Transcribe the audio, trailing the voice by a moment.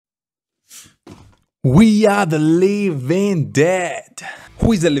We are the living dead.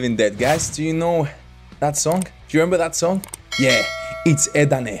 Who is the living dead, guys? Do you know that song? Do you remember that song? Yeah, it's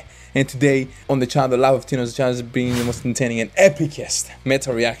Edane. And today on the channel, the Love of Tino's channel, is bringing the most entertaining and epicest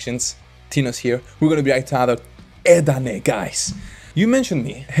meta reactions. Tino's here. We're gonna be reacting to another Edane, guys. You mentioned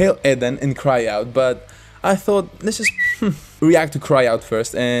me, Hail Edane and Cry Out, but I thought let's just react to Cry Out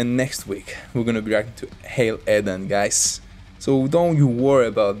first, and next week we're gonna be reacting to Hail Edane, guys. So don't you worry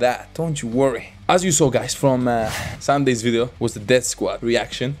about that, don't you worry. As you saw, guys, from Sunday's video was the Death Squad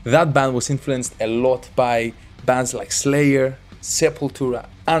reaction. That band was influenced a lot by bands like Slayer, Sepultura,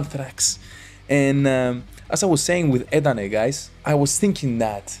 Anthrax, and as I was saying with Edane, guys, I was thinking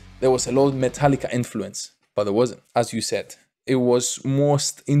that there was a lot of Metallica influence, but there wasn't, as you said. It was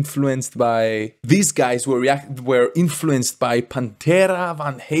most influenced by these guys were influenced by Pantera,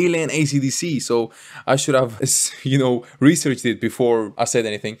 Van Halen, AC/DC. So I should have, researched it before I said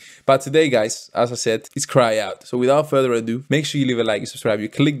anything. But today, guys, as I said, it's Cry Out. So without further ado, make sure you leave a like, you subscribe, you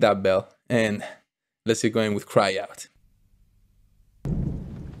click that bell, and let's get going with Cry Out.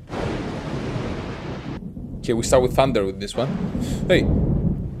 Okay, we start with Thunder with this one. Hey,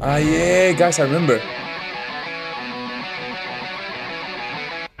 yeah, guys, I remember.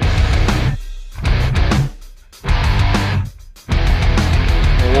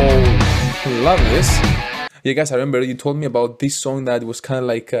 Love this. Yeah, guys, I remember you told me about this song that was kind of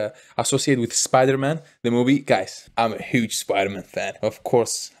like associated with Spiderman, the movie. Guys, I'm a huge Spiderman fan. Of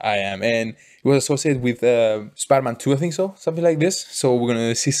course I am. And it was associated with Spider-Man 2, I think so. Something like this. So we're going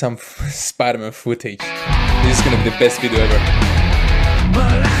to see some Spider-Man footage. This is going to be the best video ever.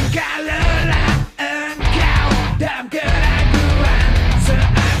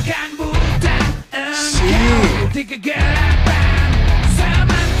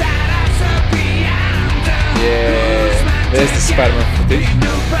 Yeah, there's the Spider-Man footage.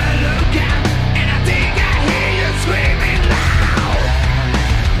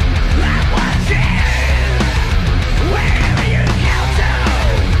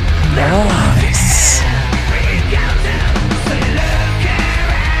 Nice.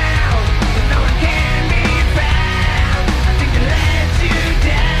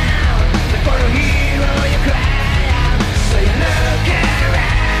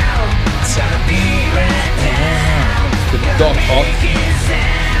 Dog hawk.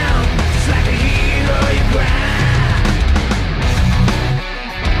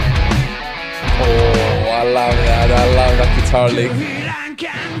 Oh, I love that. I love that guitar lick.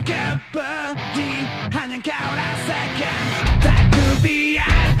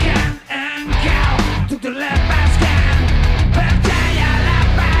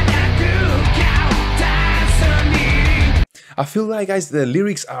 I feel like, guys, the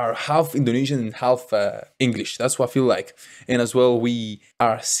lyrics are half Indonesian and half English. That's what I feel like. And as well, we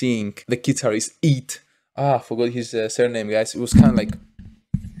are seeing the guitarist Eat. I forgot his surname, guys. It was kind of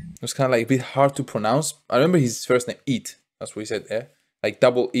like a bit hard to pronounce. I remember his first name, Eat. That's what he said there. Like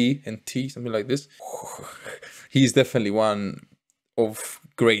double E and T, something like this. He's definitely one of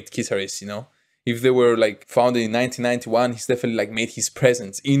great guitarists, you know. If they were like founded in 1991, he's definitely like made his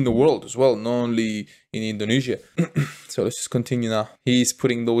presence in the world as well, not only in Indonesia. So let's just continue now. He's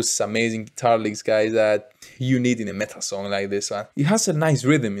putting those amazing guitar licks, guys, that you need in a metal song like this one. It has a nice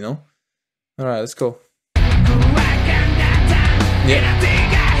rhythm, you know. All right, let's go. Yeah.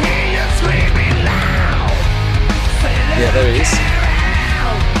 Yeah, there it is.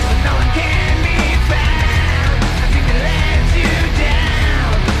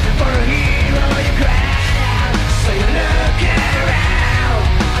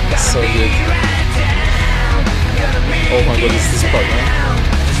 So good. Oh my god, this part, man.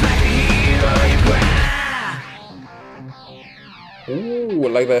 Ooh, I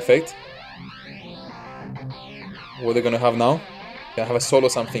like that effect. What are they gonna have now? Gonna have a solo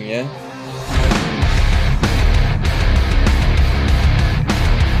something, yeah?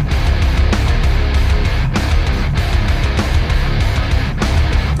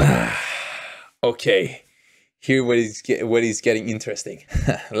 Okay. Here what is getting interesting.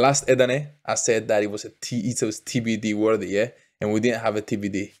 Last Edane, I said that it was TBD worthy, yeah? And we didn't have a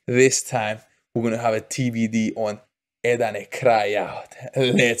TBD. This time, we're gonna have a TBD on Edane Cry Out.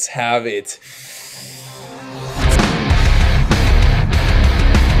 Let's have it.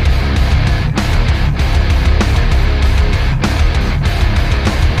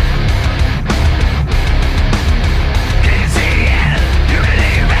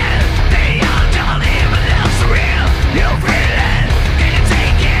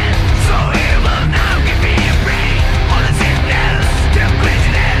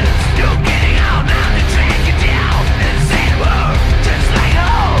 Just like,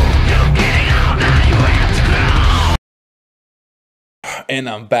 oh, you're getting out. And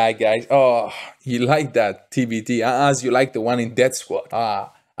I'm back, guys. Oh, you like that TBT as you like the one in Death Squad.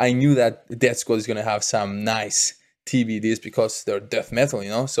 I knew that Death Squad is gonna have some nice TBDs because they're death metal, you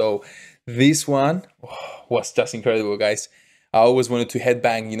know. So this one was just incredible, guys. I always wanted to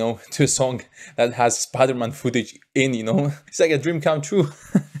headbang, you know, to a song that has Spider-Man footage in, you know. It's like a dream come true.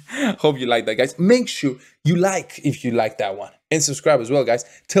 Hope you like that, guys. Make sure you like if you like that one, and subscribe as well, guys.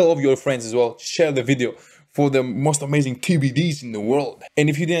 Tell all of your friends as well. Share the video for the most amazing TBDs in the world. And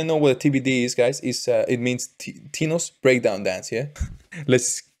if you didn't know what a TBD is, guys, it means Tino's breakdown dance. Yeah.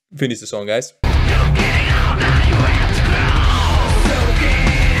 Let's finish the song, guys.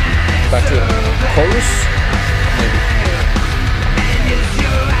 Back to the chorus. Maybe.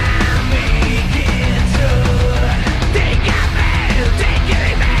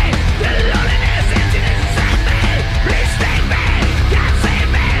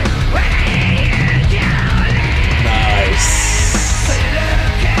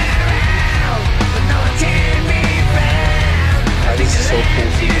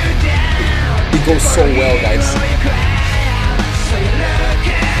 It goes so well, guys,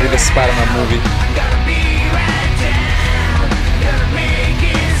 with the Spider-Man movie.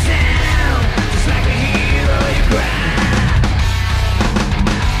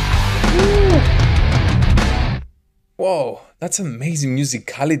 Whoa, that's amazing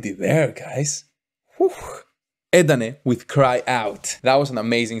musicality there, guys. Whew. Edane with Cry Out. That was an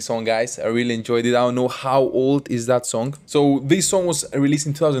amazing song, guys. I really enjoyed it. I don't know how old is that song. So this song was released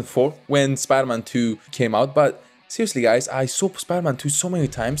in 2004 when Spider-Man 2 came out. But seriously, guys, I saw Spider-Man 2 so many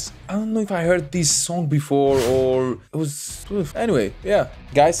times. I don't know if I heard this song before or it was... Anyway, yeah.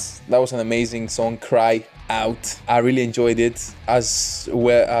 Guys, that was an amazing song, Cry Out. I really enjoyed it as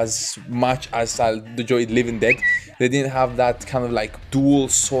well as much as I enjoyed Living Dead. They didn't have that kind of like dual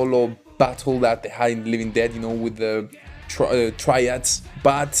solo battle that they had in Living Dead, you know, with the triads,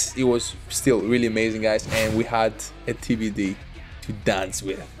 but it was still really amazing, guys. And we had a TBD to dance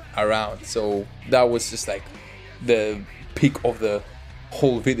with around, so that was just like the peak of the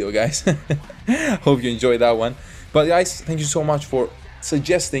whole video, guys. Hope you enjoyed that one. But guys, thank you so much for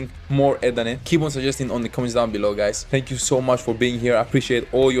suggesting more Edane. Keep on suggesting on the comments down below, guys. Thank you so much for being here. I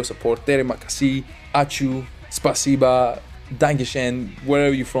appreciate all your support. Terima kasih, achu, spasiba, Dankeschön,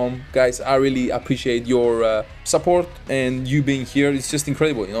 wherever you're from, guys. I really appreciate your support and you being here. It's just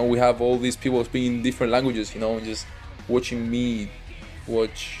incredible, you know. We have all these people speaking in different languages, you know, and just watching me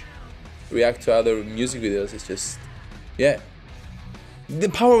react to other music videos. It's just, yeah, the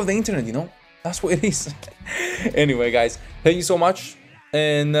power of the internet, you know. That's what it is. Anyway, guys, thank you so much,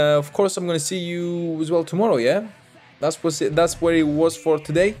 and of course I'm gonna see you as well tomorrow. Yeah, that's where it was for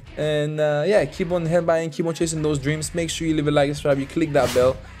today. And yeah, keep on headbanging, keep on chasing those dreams. Make sure you leave a like, subscribe, you click that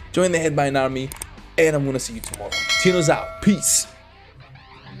bell, join the headbang army, and I'm gonna see you tomorrow. Tino's out. Peace.